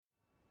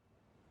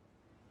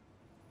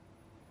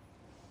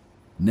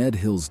Ned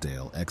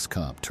Hillsdale,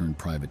 ex-cop turned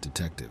private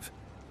detective.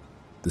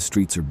 The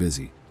streets are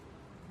busy.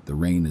 The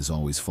rain is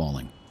always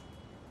falling.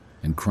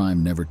 And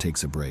crime never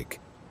takes a break.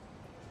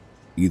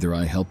 Either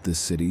I help this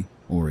city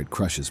or it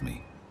crushes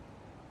me.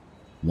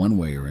 One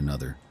way or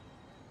another,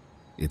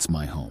 it's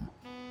my home.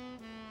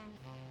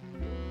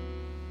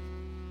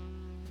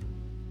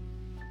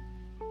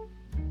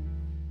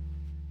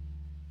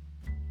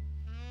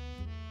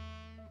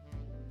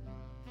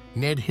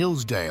 Ned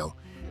Hillsdale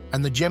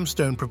and the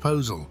Gemstone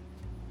proposal.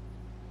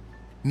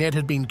 Ned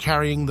had been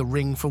carrying the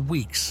ring for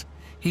weeks.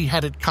 He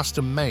had it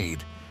custom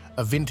made,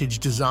 a vintage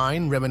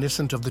design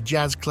reminiscent of the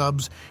jazz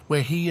clubs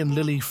where he and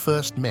Lily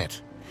first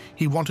met.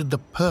 He wanted the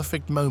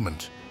perfect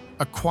moment,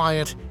 a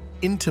quiet,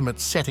 intimate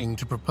setting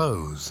to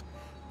propose.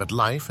 But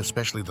life,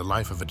 especially the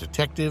life of a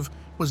detective,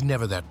 was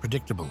never that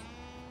predictable.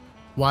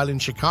 While in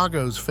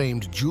Chicago's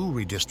famed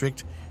jewelry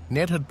district,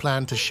 Ned had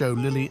planned to show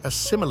Lily a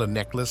similar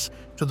necklace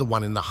to the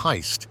one in the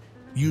heist,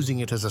 using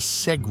it as a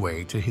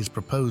segue to his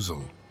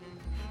proposal.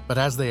 But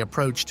as they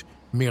approached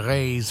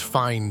Mireille's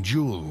fine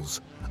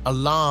jewels,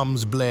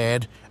 alarms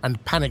blared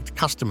and panicked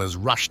customers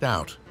rushed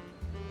out.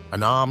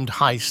 An armed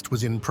heist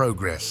was in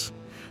progress.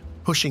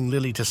 Pushing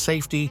Lily to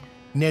safety,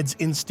 Ned's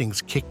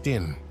instincts kicked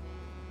in.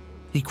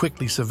 He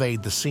quickly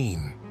surveyed the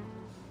scene.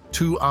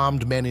 2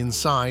 armed men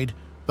inside,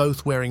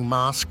 both wearing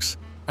masks,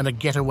 and a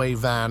getaway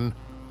van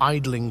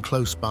idling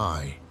close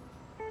by.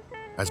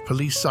 As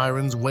police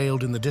sirens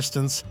wailed in the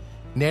distance,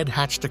 Ned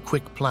hatched a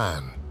quick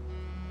plan.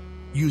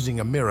 Using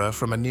a mirror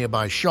from a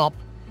nearby shop,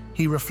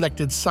 he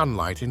reflected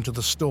sunlight into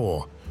the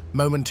store,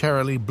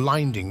 momentarily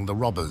blinding the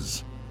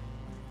robbers.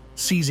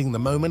 Seizing the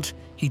moment,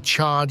 he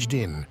charged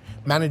in,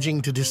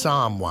 managing to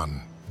disarm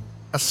one.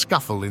 A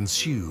scuffle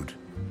ensued.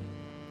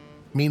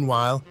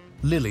 Meanwhile,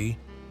 Lily,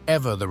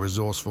 ever the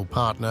resourceful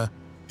partner,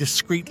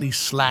 discreetly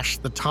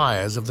slashed the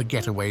tires of the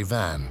getaway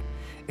van,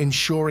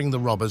 ensuring the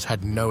robbers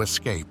had no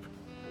escape.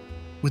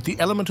 With the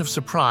element of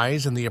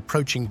surprise and the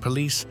approaching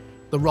police,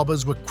 the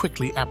robbers were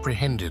quickly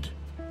apprehended.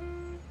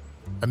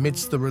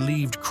 Amidst the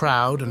relieved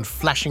crowd and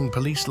flashing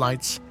police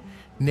lights,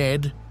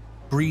 Ned,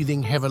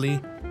 breathing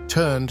heavily,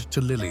 turned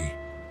to Lily.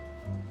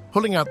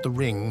 Pulling out the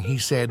ring, he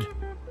said,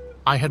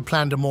 "I had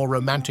planned a more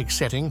romantic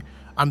setting,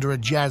 under a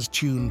jazz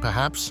tune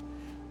perhaps,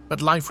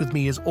 but life with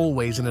me is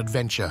always an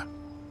adventure.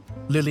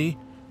 Lily,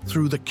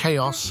 through the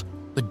chaos,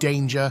 the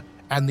danger,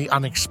 and the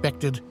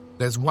unexpected,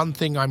 there's one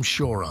thing I'm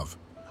sure of.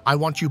 I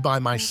want you by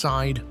my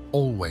side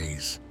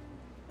always.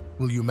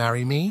 Will you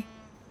marry me?"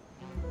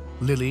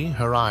 Lily,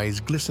 her eyes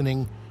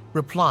glistening,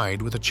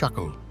 replied with a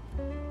chuckle,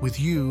 "With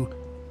you,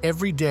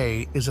 every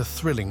day is a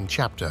thrilling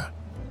chapter.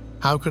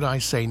 How could I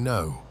say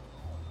no?"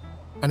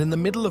 And in the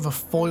middle of a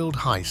foiled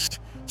heist,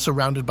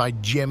 surrounded by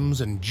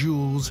gems and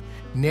jewels,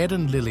 Ned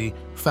and Lily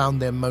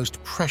found their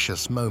most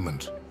precious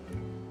moment.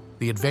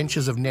 The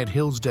adventures of Ned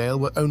Hillsdale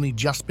were only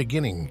just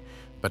beginning,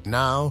 but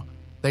now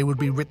they would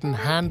be written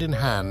hand in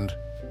hand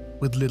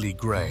with Lily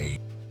Gray.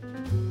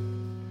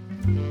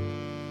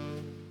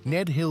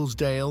 Ned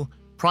Hillsdale,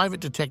 Private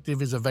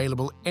Detective is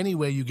available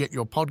anywhere you get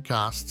your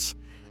podcasts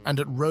and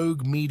at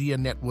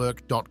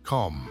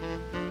roguemedianetwork.com.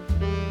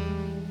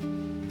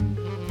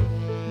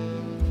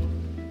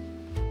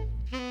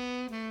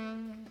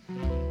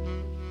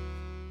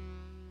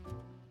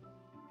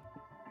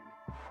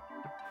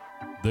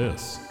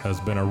 This has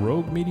been a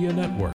Rogue Media Network